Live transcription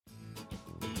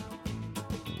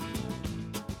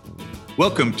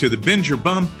Welcome to the Binge or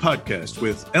Bomb podcast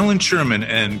with Ellen Sherman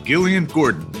and Gillian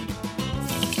Gordon.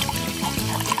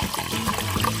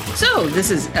 So this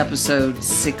is episode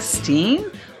 16.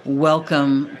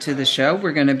 Welcome to the show.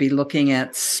 We're going to be looking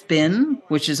at Spin,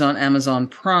 which is on Amazon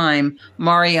Prime,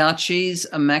 Mariachis,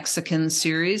 a Mexican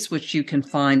series, which you can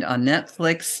find on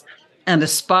Netflix, and A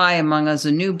Spy Among Us,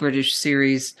 a new British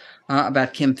series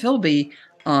about Kim Philby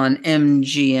on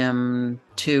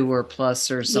MGM2 or Plus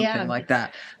or something like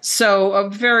that. So a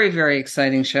very, very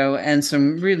exciting show and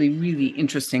some really, really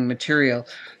interesting material.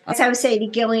 As I was saying to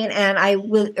Gillian, and I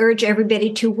will urge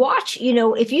everybody to watch,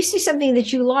 if you see something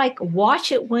that you like,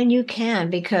 watch it when you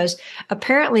can, because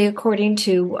apparently, according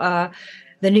to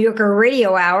the New Yorker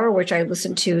Radio Hour, which I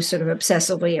listen to sort of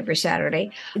obsessively every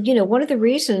Saturday, one of the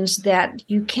reasons that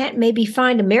you can't maybe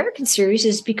find American series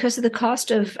is because of the cost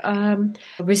of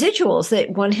residuals that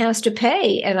one has to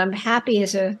pay. And I'm happy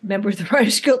as a member of the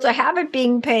Writers Guild to have it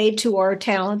being paid to our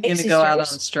talent. You're going to go out on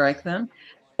strike then?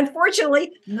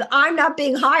 Unfortunately, I'm not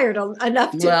being hired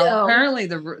enough to know. Apparently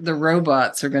the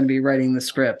robots are going to be writing the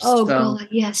scripts. Oh, God,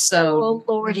 yes. So,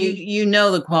 Lord. You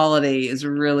know the quality is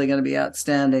really going to be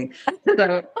outstanding.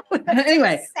 So,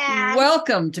 anyway,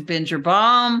 welcome to Binge or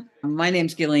Bomb. My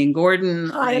name's Gillian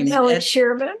Gordon. I'm Ellen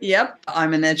Sherman. Yep.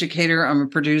 I'm an educator. I'm a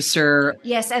producer.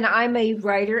 Yes, and I'm a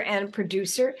writer and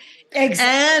producer.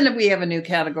 Exactly. And we have a new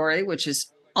category, which is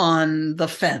On the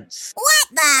Fence.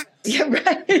 What the? Yeah,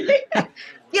 right.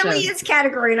 Gillian's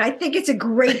category, and I think it's a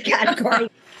great category.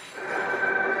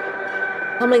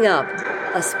 Coming up,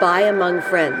 A Spy Among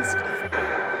Friends.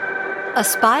 A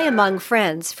Spy Among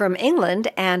Friends from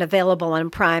England and available on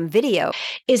Prime Video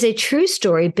is a true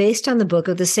story based on the book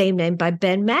of the same name by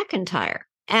Ben Macintyre.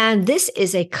 And this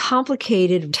is a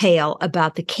complicated tale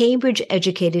about the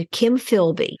Cambridge-educated Kim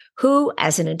Philby, who,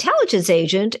 as an intelligence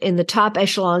agent in the top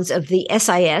echelons of the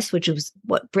SIS, which was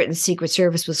what Britain's Secret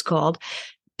Service was called,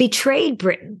 betrayed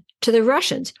Britain to the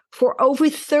Russians for over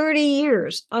 30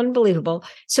 years. Unbelievable.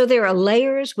 So there are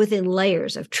layers within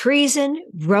layers of treason,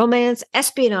 romance,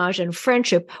 espionage, and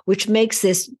friendship, which makes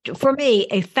this, for me,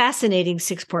 a fascinating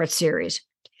 6-part series.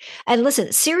 And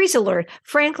listen, series alert,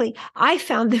 frankly, I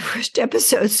found the first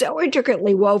episode so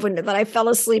intricately woven that I fell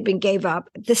asleep and gave up.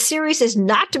 The series is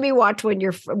not to be watched when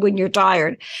you're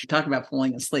tired. Talk about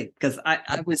falling asleep, because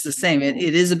I was the same. It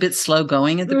is a bit slow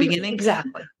going at the beginning.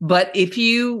 Exactly. But if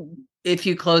you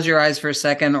close your eyes for a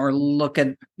second or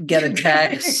get a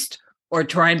text or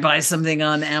try and buy something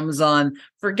on Amazon,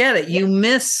 forget it. You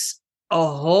miss a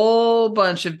whole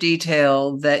bunch of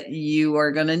detail that you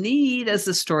are going to need as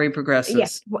the story progresses.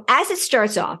 Yes. Well, as it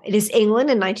starts off, it is England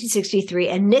in 1963,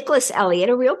 and Nicholas Elliot,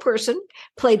 a real person,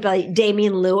 played by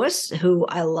Damian Lewis, who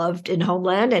I loved in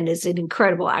Homeland and is an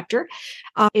incredible actor,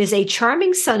 is a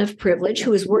charming son of privilege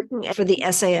who is working for the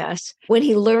SAS when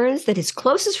he learns that his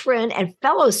closest friend and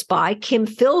fellow spy, Kim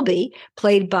Philby,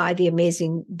 played by the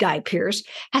amazing Guy Pearce,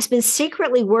 has been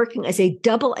secretly working as a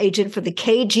double agent for the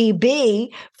KGB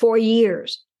for years.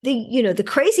 The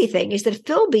crazy thing is that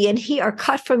Philby and he are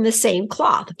cut from the same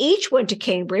cloth. Each went to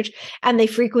Cambridge and they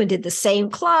frequented the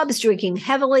same clubs, drinking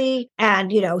heavily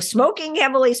and, smoking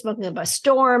heavily, smoking up a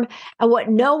storm. And what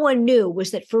no one knew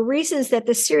was that for reasons that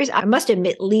the series, I must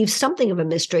admit, leaves something of a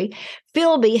mystery,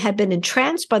 Philby had been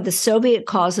entranced by the Soviet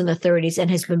cause in the 30s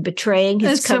and has been betraying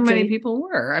his country. So many people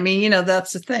were. I mean,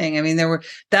 that's the thing. I mean,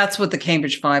 that's what the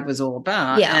Cambridge Five was all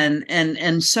about. Yeah.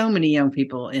 And so many young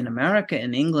people in America,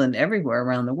 in England, everywhere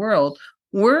around the world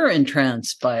were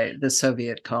entranced by the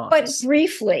Soviet cause. But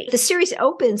briefly, the series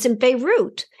opens in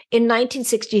Beirut in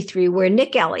 1963, where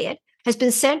Nick Elliot has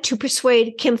been sent to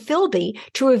persuade Kim Philby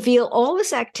to reveal all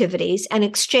his activities and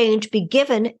exchange be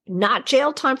given not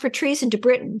jail time for treason to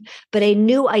Britain, but a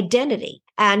new identity.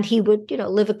 And he would,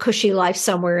 live a cushy life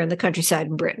somewhere in the countryside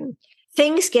in Britain.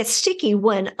 Things get sticky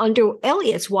when, under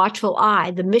Elliot's watchful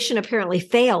eye, the mission apparently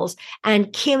fails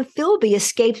and Kim Philby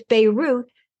escapes Beirut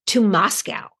to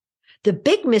Moscow. The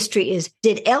big mystery is,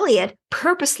 did Elliot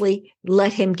purposely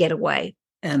let him get away?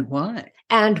 And why?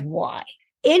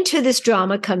 Into this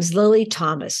drama comes Lily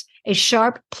Thomas, a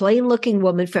sharp, plain-looking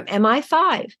woman from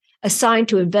MI5, assigned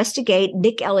to investigate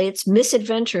Nick Elliott's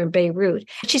misadventure in Beirut.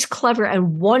 She's clever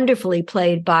and wonderfully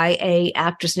played by an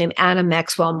actress named Anna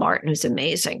Maxwell Martin, who's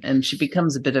amazing. And she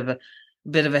becomes a bit of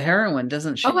a heroine,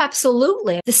 doesn't she? Oh,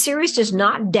 absolutely. The series does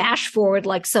not dash forward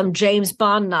like some James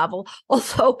Bond novel,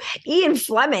 although Ian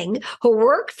Fleming, who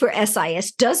worked for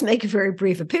SIS, does make a very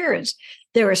brief appearance.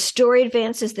 There are story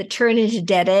advances that turn into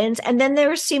dead ends, and then there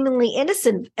are seemingly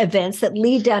innocent events that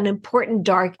lead down important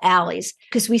dark alleys,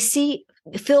 because we see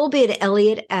Philby and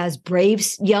Elliot as brave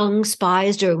young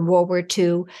spies during World War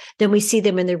II. Then we see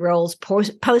them in their roles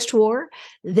post-war.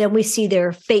 Then we see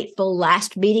their fateful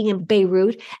last meeting in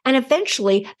Beirut. And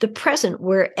eventually the present,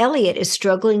 where Elliot is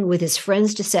struggling with his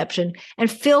friend's deception and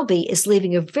Philby is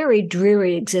living a very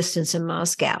dreary existence in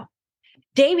Moscow.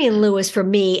 Damian Lewis, for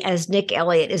me, as Nick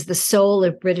Elliot, is the soul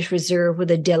of British Reserve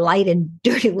with a delight in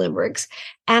dirty limericks.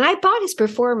 And I bought his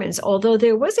performance, although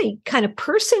there was a kind of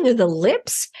pursing of the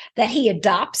lips that he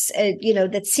adopts,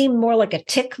 that seemed more like a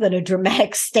tick than a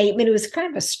dramatic statement. It was kind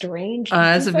of a strange.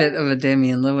 It's a bit of a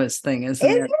Damian Lewis thing, isn't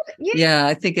it? Yeah,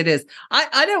 I think it is.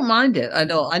 I don't mind it. I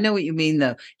know what you mean,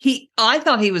 though. I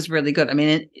thought he was really good. I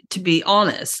mean, to be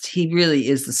honest, he really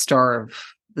is the star of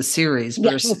the series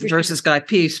versus Guy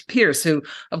Pearce, who,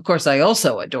 of course, I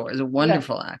also adore, is a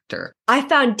wonderful actor. I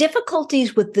found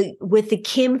difficulties with the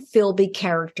Kim Philby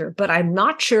character, but I'm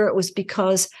not sure it was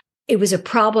because it was a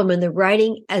problem in the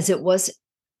writing as it was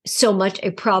so much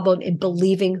a problem in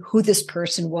believing who this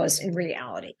person was in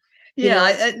reality.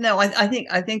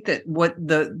 I think that what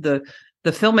the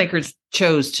filmmakers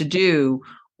chose to do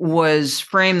was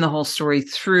frame the whole story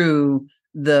through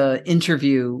the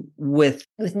interview with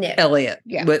Nick Elliot,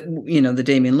 with the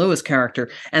Damian Lewis character,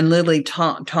 and Lily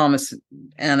Thomas,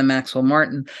 Anna Maxwell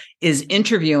Martin, is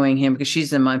interviewing him because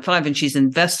she's in Mine 5 and she's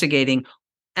investigating.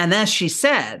 And as she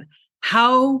said,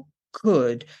 how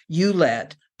could you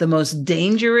let the most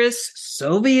dangerous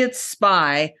Soviet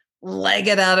spy leg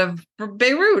it out of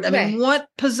Beirut? I mean, what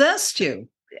possessed you?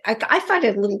 I find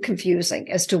it a little confusing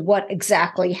as to what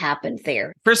exactly happened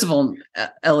there. First of all,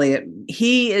 Elliot,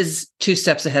 he is 2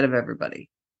 steps ahead of everybody.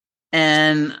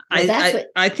 And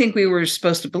I think we were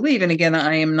supposed to believe, and again,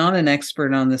 I am not an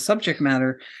expert on the subject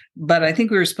matter, but I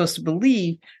think we were supposed to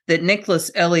believe that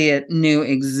Nicholas Elliot knew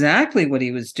exactly what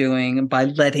he was doing by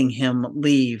letting him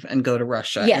leave and go to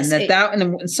Russia. Yes, and that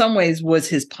in some ways was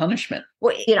his punishment.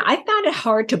 Well, I found it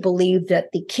hard to believe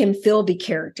that the Kim Philby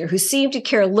character, who seemed to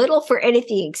care little for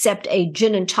anything except a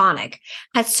gin and tonic,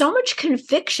 had so much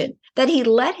conviction that he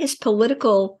let his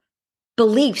political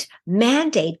beliefs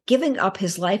mandate giving up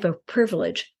his life of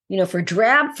privilege, for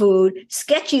drab food,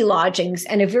 sketchy lodgings,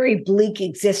 and a very bleak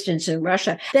existence in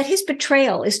Russia, that his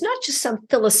betrayal is not just some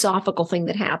philosophical thing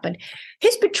that happened.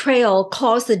 His betrayal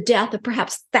caused the death of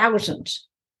perhaps thousands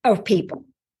of people.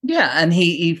 Yeah, and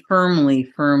he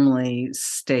firmly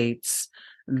states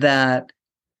that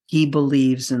he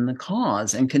believes in the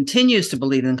cause and continues to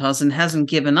believe in the cause and hasn't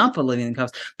given up believing in the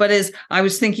cause. But as I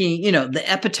was thinking, the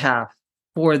epitaph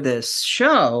for this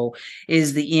show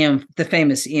is the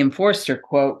famous E.M. Forster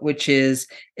quote, which is,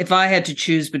 "If I had to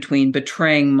choose between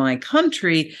betraying my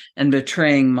country and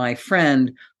betraying my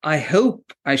friend, I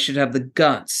hope I should have the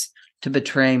guts to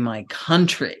betray my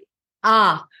country."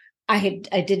 I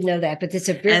didn't know that, but it's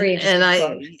a very interesting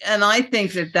quote. And I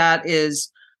think that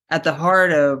is at the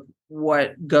heart of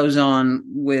what goes on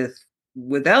with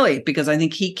Elliot, because I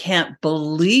think he can't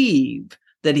believe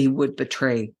that he would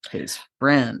betray his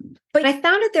friend. But I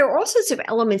found that there are all sorts of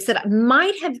elements that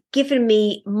might have given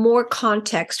me more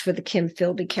context for the Kim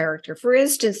Philby character. For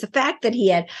instance, the fact that he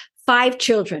had 5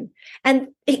 children. And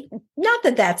not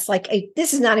that that's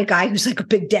this is not a guy who's like a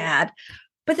big dad,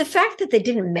 but the fact that they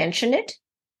didn't mention it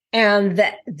and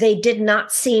that they did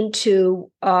not seem to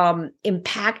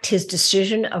impact his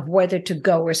decision of whether to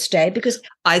go or stay. Because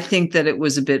I think that it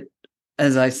was a bit,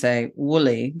 as I say,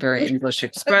 woolly, very English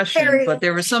expression, but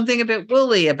there was something a bit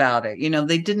woolly about it.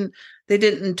 They didn't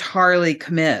entirely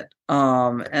commit.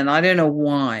 And I don't know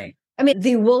why. I mean,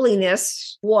 the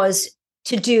woolliness was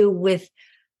to do with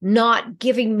not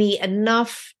giving me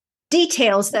enough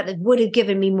details that it would have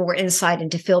given me more insight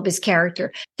into Philby's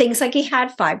character. Things like he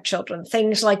had 5 children,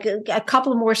 things like a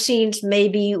couple more scenes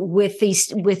maybe with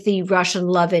the Russian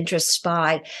love interest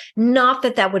spy. Not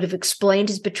that would have explained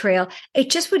his betrayal. It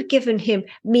just would have given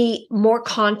me more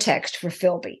context for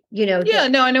Philby. I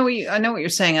know what you're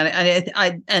saying.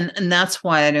 And that's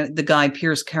why I know the Guy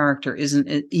Pearce character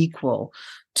isn't equal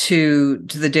to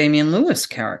the Damian Lewis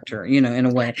character, in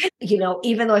a way.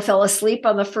 Even though I fell asleep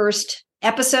on the first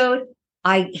episode,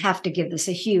 I have to give this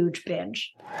a huge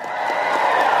binge.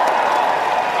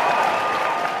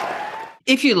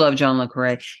 If you love John le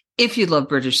Carré, if you love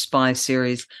British spy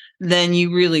series, then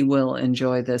you really will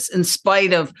enjoy this, in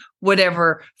spite of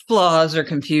whatever flaws or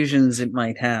confusions it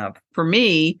might have. For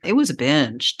me, it was a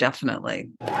binge, definitely.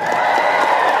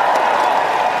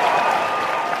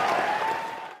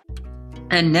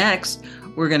 And next,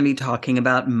 we're going to be talking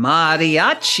about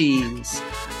Mariachis,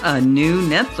 a new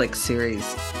Netflix series.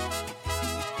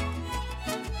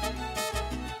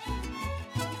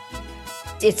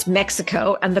 It's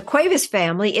Mexico, and the Cuevas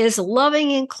family is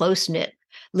loving and close-knit.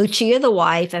 Lucia, the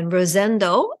wife, and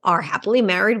Rosendo are happily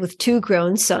married with 2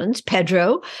 grown sons,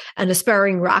 Pedro, an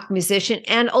aspiring rock musician,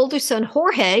 and older son,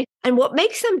 Jorge. And what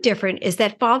makes them different is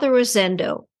that Father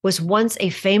Rosendo was once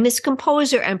a famous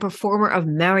composer and performer of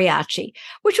mariachi,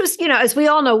 which was, as we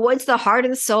all know, once the heart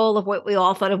and soul of what we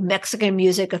all thought of Mexican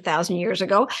music 1,000 years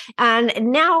ago, and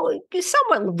now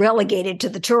somewhat relegated to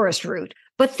the tourist route.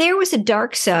 But there was a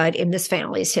dark side in this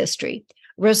family's history.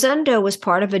 Rosendo was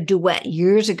part of a duet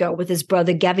years ago with his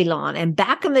brother Gavilan, and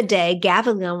back in the day,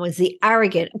 Gavilan was the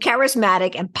arrogant,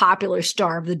 charismatic, and popular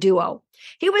star of the duo.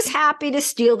 He was happy to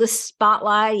steal the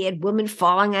spotlight. He had women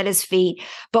falling at his feet.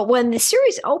 But when the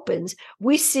series opens,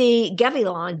 we see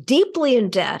Gavilan deeply in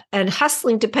debt and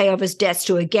hustling to pay off his debts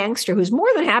to a gangster who's more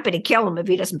than happy to kill him if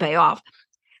he doesn't pay off.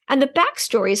 And the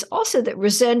backstory is also that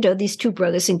Rosendo, these 2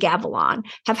 brothers, and Gavilan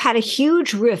have had a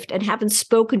huge rift and haven't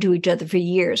spoken to each other for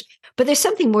years. But there's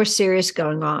something more serious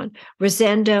going on.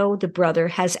 Rosendo, the brother,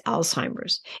 has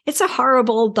Alzheimer's. It's a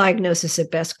horrible diagnosis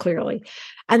at best, clearly.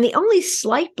 And the only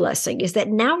slight blessing is that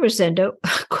now Rosendo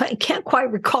can't quite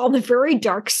recall the very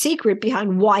dark secret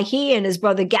behind why he and his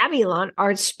brother Gavilan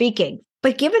aren't speaking.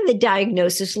 But given the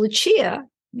diagnosis, Lucia,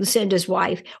 Rosendo's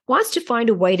wife, wants to find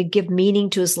a way to give meaning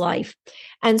to his life.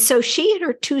 And so she and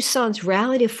her 2 sons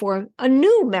rally to form a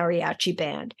new mariachi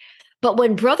band. But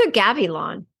when brother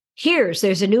Gavilan hears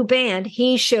there's a new band,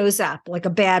 he shows up like a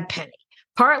bad penny.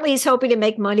 Partly he's hoping to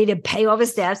make money to pay off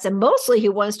his debts, and mostly he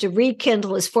wants to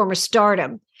rekindle his former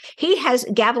stardom.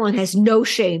 Gavilan has no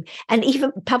shame and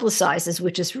even publicizes,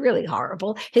 which is really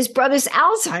horrible, his brother's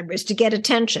Alzheimer's to get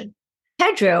attention.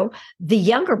 Pedro, the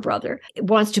younger brother,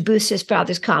 wants to boost his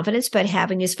father's confidence by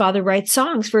having his father write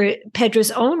songs for Pedro's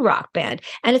own rock band.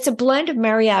 And it's a blend of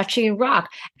mariachi and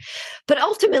rock. But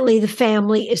ultimately, the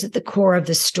family is at the core of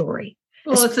the story.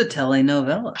 Well, it's a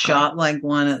telenovela. Shot like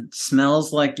one, it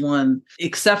smells like one,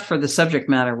 except for the subject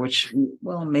matter, which,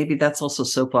 well, maybe that's also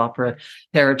soap opera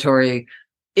territory.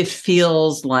 It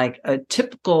feels like a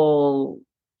typical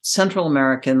Central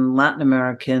American, Latin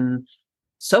American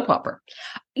soap opera.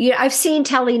 Yeah, I've seen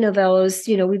telenovelas.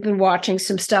 We've been watching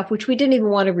some stuff, which we didn't even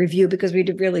want to review because we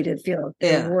really did feel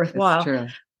worthwhile. True.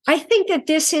 I think that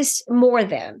this is more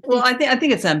than. Well, I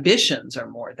think its ambitions are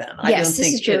more than. I don't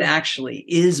think it actually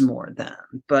is more than.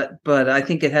 But I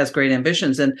think it has great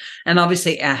ambitions, and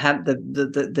obviously I have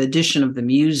the addition of the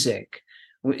music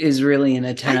is really an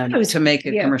attempt to make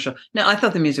it commercial. No, I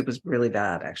thought the music was really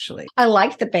bad. Actually, I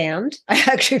liked the band. I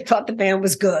actually thought the band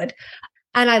was good.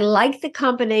 And I like the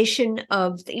combination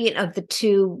of the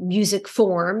 2 music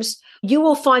forms. You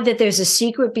will find that there's a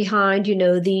secret behind,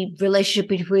 the relationship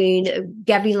between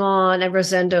Gavilan and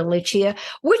Rosendo and Lucia,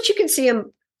 which you can see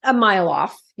a mile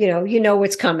off. You know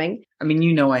what's coming. I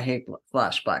mean, I hate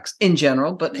flashbacks in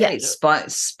general, but hey,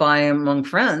 Spy Among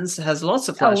Friends has lots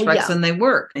of flashbacks and they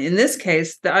work. In this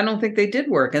case, I don't think they did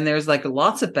work. And there's like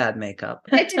lots of bad makeup.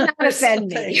 It did not offend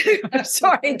me. I'm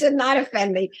sorry, it did not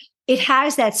offend me. It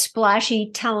has that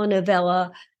splashy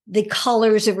telenovela. The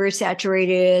colors are very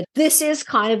saturated. This is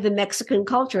kind of the Mexican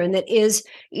culture, and that is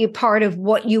a part of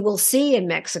what you will see in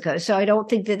Mexico. So I don't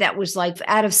think that was like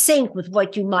out of sync with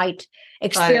what you might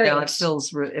experience.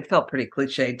 It felt pretty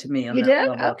cliched to me. You did?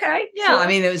 Level. Okay. Yeah. Cool. I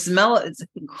mean, it was it's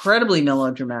incredibly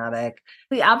melodramatic.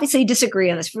 We obviously disagree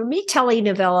on this. For me,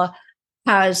 telenovela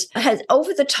has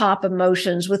over the top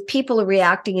emotions with people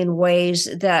reacting in ways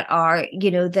that are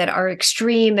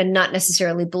extreme and not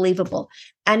necessarily believable.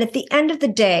 And at the end of the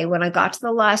day, when I got to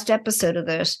the last episode of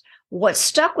this, what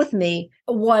stuck with me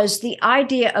was the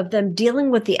idea of them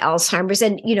dealing with the Alzheimer's.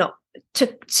 And,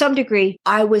 to some degree,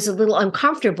 I was a little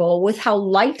uncomfortable with how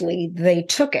lightly they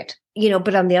took it,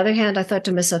 but on the other hand, I thought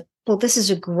to myself, well, this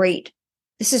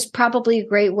is probably a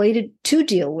great way to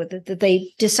deal with it, that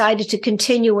they decided to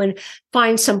continue and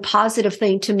find some positive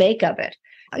thing to make of it.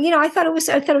 I thought it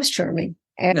was charming.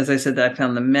 And as I said, I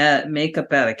found the makeup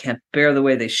bad. I can't bear the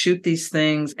way they shoot these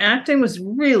things. Acting was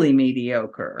really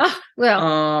mediocre.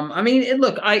 I mean,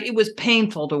 it was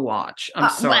painful to watch. I'm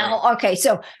sorry. Well, okay.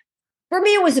 So for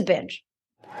me, it was a binge.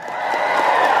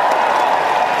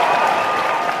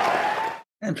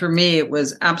 And for me, it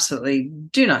was absolutely,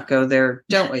 do not go there.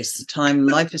 Don't waste the time.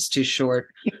 Life is too short.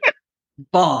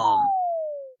 Bomb.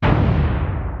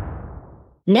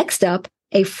 Next up,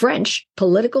 a French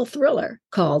political thriller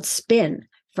called Spin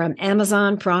from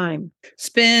Amazon Prime.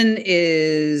 Spin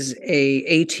is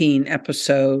a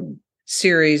 18-episode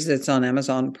series that's on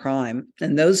Amazon Prime.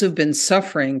 And those who've been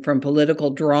suffering from political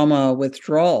drama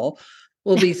withdrawal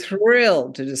will be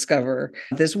thrilled to discover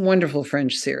this wonderful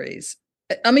French series.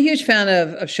 I'm a huge fan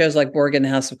of shows like Borgen,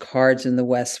 House of Cards, and The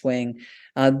West Wing.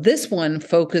 This one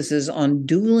focuses on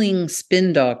dueling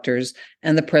spin doctors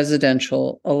and the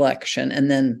presidential election,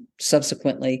 and then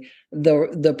subsequently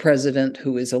the president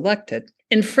who is elected.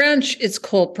 In French, it's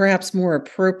called, perhaps more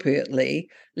appropriately,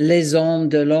 Les Hommes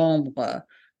de l'Ombre,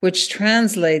 which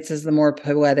translates as the more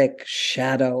poetic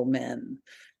shadow men.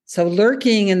 So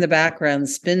lurking in the background,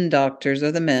 spin doctors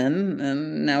are the men,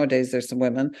 and nowadays there's some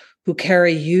women, who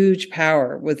carry huge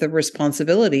power with the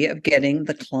responsibility of getting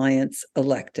the clients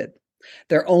elected.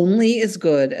 They're only as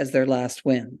good as their last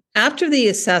win. After the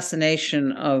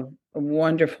assassination of a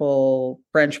wonderful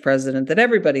French president that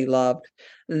everybody loved,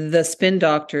 the spin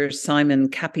doctor Simon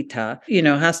Kapita,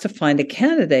 has to find a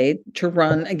candidate to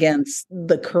run against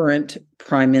the current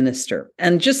prime minister.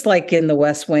 And just like in the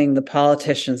West Wing, the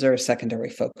politicians are a secondary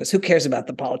focus. Who cares about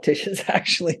the politicians,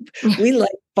 actually? We like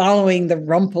following the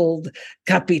rumpled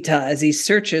Kapita as he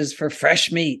searches for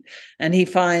fresh meat. And he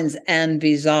finds Anne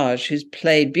Visage, who's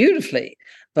played beautifully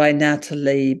by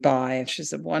Nathalie Baye, and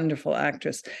she's a wonderful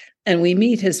actress. And we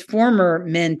meet his former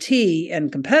mentee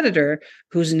and competitor,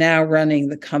 who's now running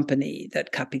the company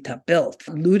that Kapita built,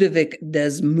 Ludovic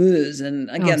Desmeuze. And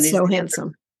again, so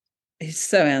handsome. He's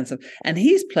so handsome. And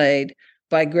he's played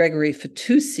by Gregory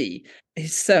Fitoussi.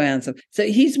 He's so handsome. So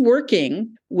he's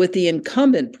working with the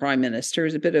incumbent prime minister,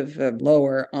 who's a bit of a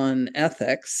lower on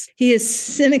ethics. He has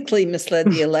cynically misled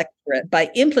the electorate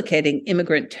by implicating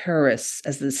immigrant terrorists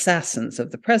as the assassins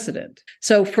of the president.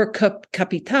 So for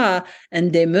Kapita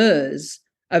and Desmeuze,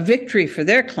 a victory for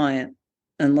their client,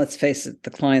 and let's face it, the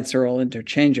clients are all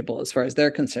interchangeable as far as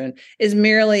they're concerned, is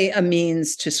merely a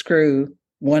means to screw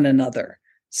one another.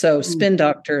 So spin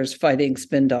doctors fighting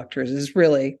spin doctors is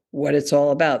really what it's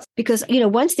all about. Because,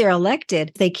 once they're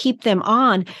elected, they keep them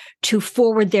on to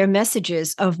forward their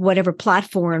messages of whatever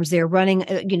platforms they're running,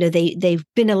 they've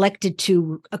been elected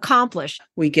to accomplish.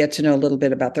 We get to know a little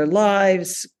bit about their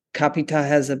lives. Kapita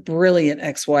has a brilliant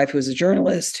ex-wife who's a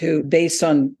journalist who, based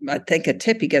on, I think, a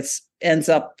tip he ends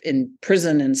up in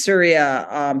prison in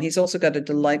Syria. He's also got a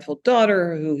delightful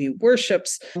daughter who he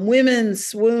worships. Women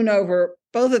swoon over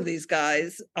both of these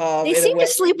guys. They seem to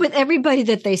sleep with everybody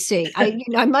that they see.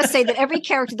 I must say that every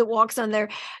character that walks on there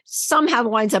somehow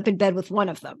winds up in bed with one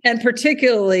of them. And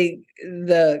particularly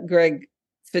the Greg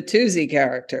Fitoussi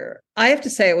character. I have to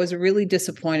say I was really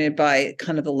disappointed by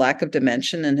kind of the lack of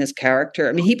dimension in his character.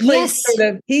 I mean, he plays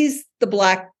he's the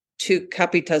black to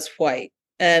Kapita's white.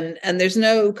 And there's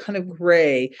no kind of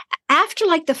gray. After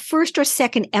like the first or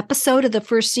second episode of the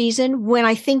first season, when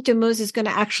I think Desmeuze is going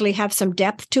to actually have some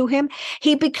depth to him,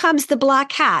 he becomes the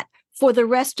black hat for the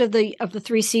rest of the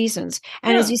 3 seasons.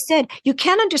 And as you said, you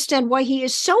can't understand why he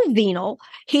is so venal.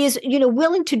 He is,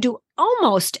 willing to do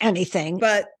almost anything.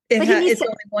 But it's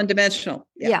only one-dimensional.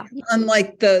 Yeah.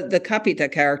 Unlike the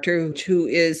Kapita character, who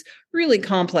is really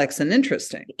complex and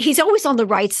interesting. He's always on the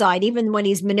right side, even when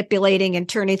he's manipulating and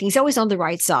turning things. He's always on the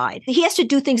right side. He has to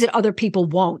do things that other people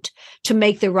won't to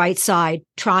make the right side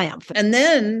triumph. And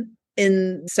then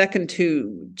in second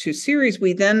two series,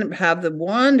 we then have the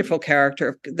wonderful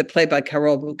character played by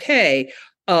Carole Bouquet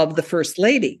of the First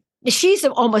Lady. She's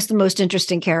almost the most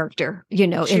interesting character, She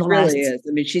really is.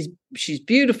 I mean, she's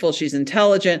beautiful, she's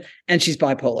intelligent, and she's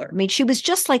bipolar. I mean, she was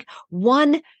just like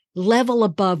one level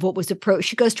above what was approached.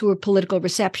 She goes to her political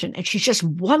reception and she's just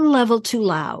one level too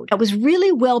loud. It was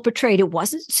really well portrayed. It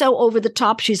wasn't so over the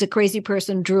top. She's a crazy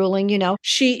person drooling,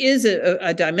 She is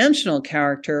a dimensional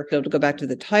character. So to go back to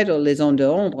the title, Les Hommes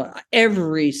de l'Ombre,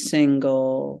 every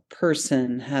single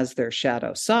person has their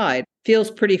shadow side. Feels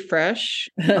pretty fresh.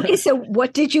 Okay, so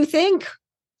what did you think?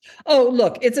 Oh,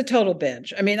 look, it's a total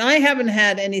binge. I mean, I haven't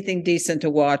had anything decent to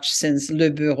watch since Le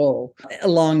Bureau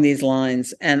along these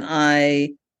lines. And I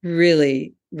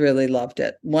really, really loved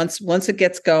it. Once it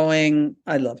gets going,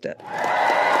 I loved it.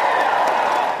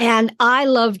 And I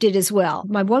loved it as well.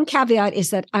 My one caveat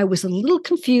is that I was a little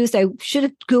confused. I should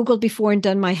have Googled before and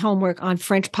done my homework on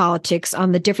French politics,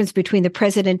 on the difference between the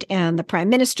president and the prime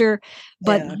minister.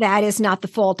 But that is not the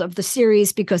fault of the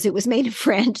series because it was made in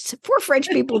French for French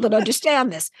people that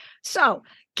understand this. So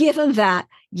given that,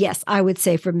 yes, I would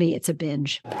say for me, it's a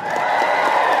binge.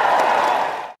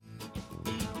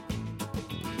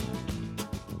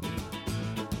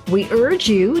 We urge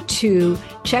you to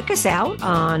check us out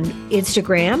on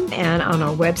Instagram and on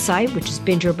our website, which is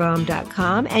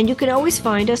bingerbomb.com. And you can always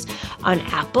find us on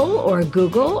Apple or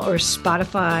Google or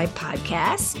Spotify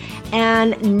podcasts.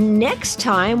 And next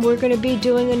time, we're going to be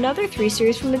doing another 3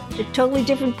 series from totally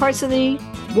different parts of the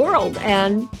world.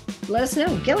 And let us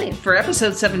know. Gillian. For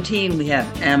episode 17, we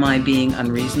have Am I Being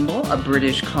Unreasonable, a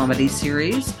British comedy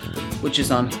series, which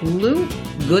is on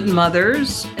Hulu. Good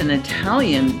Mothers, an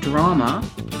Italian drama,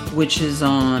 which is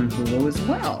on Hulu as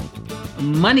well.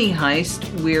 Money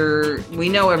Heist. We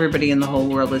know everybody in the whole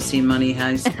world has seen Money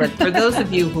Heist, but for those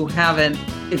of you who haven't,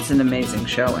 it's an amazing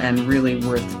show and really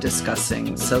worth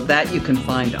discussing. So that you can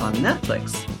find on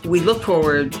Netflix. We look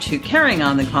forward to carrying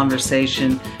on the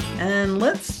conversation, and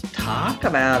let's talk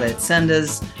about it. Send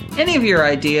us any of your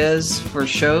ideas for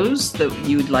shows that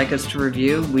you'd like us to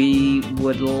review. We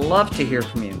would love to hear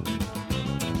from you.